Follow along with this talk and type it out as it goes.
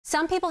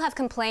Some people have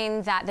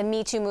complained that the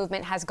Me Too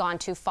movement has gone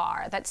too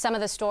far, that some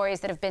of the stories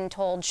that have been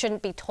told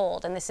shouldn't be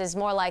told, and this is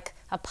more like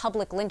a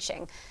public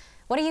lynching.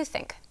 What do you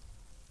think?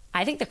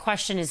 I think the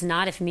question is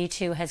not if Me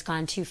Too has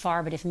gone too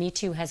far, but if Me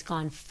Too has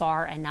gone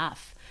far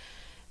enough.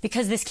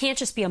 Because this can't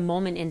just be a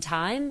moment in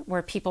time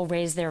where people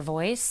raise their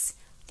voice.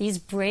 These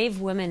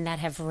brave women that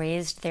have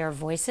raised their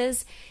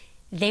voices,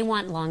 they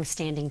want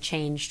long-standing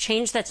change.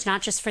 Change that's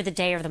not just for the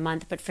day or the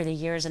month, but for the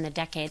years and the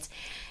decades.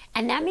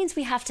 And that means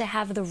we have to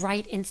have the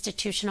right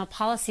institutional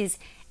policies.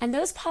 And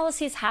those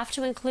policies have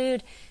to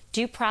include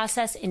due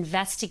process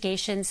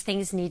investigations.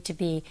 Things need to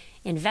be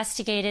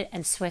investigated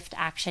and swift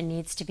action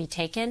needs to be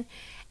taken.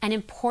 And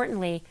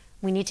importantly,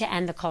 we need to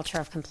end the culture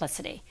of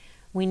complicity.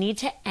 We need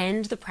to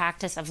end the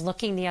practice of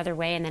looking the other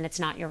way and then it's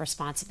not your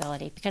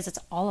responsibility, because it's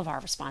all of our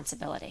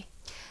responsibility.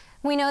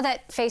 We know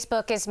that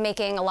Facebook is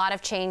making a lot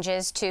of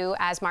changes to,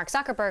 as Mark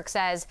Zuckerberg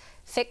says,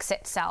 fix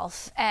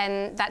itself,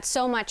 and that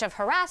so much of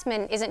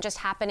harassment isn't just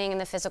happening in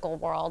the physical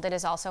world, it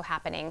is also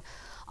happening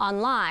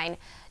online.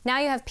 Now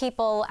you have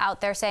people out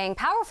there saying,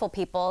 powerful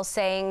people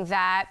saying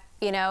that,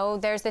 you know,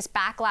 there's this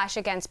backlash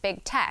against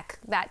big tech,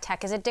 that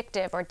tech is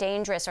addictive or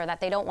dangerous, or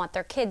that they don't want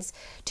their kids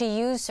to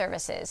use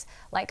services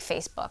like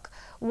Facebook.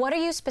 What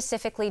are you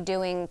specifically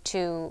doing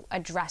to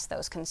address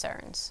those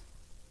concerns?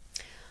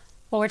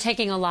 Well, we're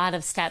taking a lot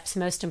of steps,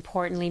 most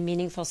importantly,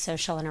 meaningful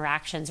social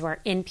interactions,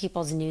 where in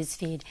people's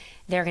newsfeed,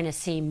 they're going to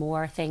see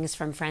more things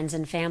from friends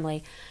and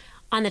family.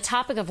 On the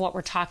topic of what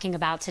we're talking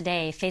about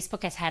today,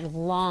 Facebook has had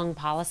long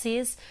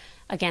policies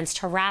against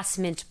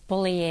harassment,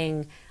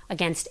 bullying,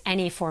 against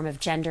any form of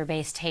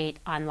gender-based hate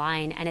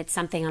online, and it's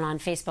something on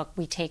Facebook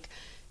we take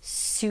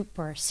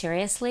super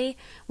seriously.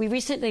 We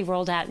recently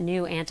rolled out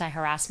new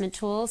anti-harassment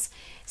tools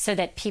so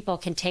that people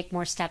can take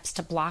more steps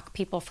to block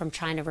people from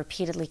trying to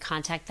repeatedly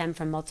contact them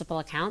from multiple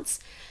accounts.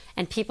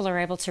 And people are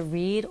able to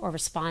read or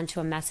respond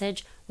to a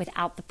message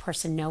without the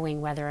person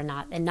knowing whether or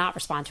not, and not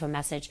respond to a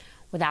message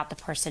without the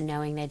person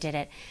knowing they did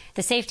it.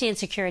 The safety and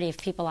security of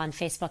people on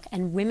Facebook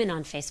and women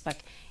on Facebook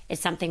is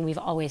something we've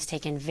always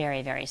taken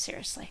very, very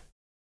seriously.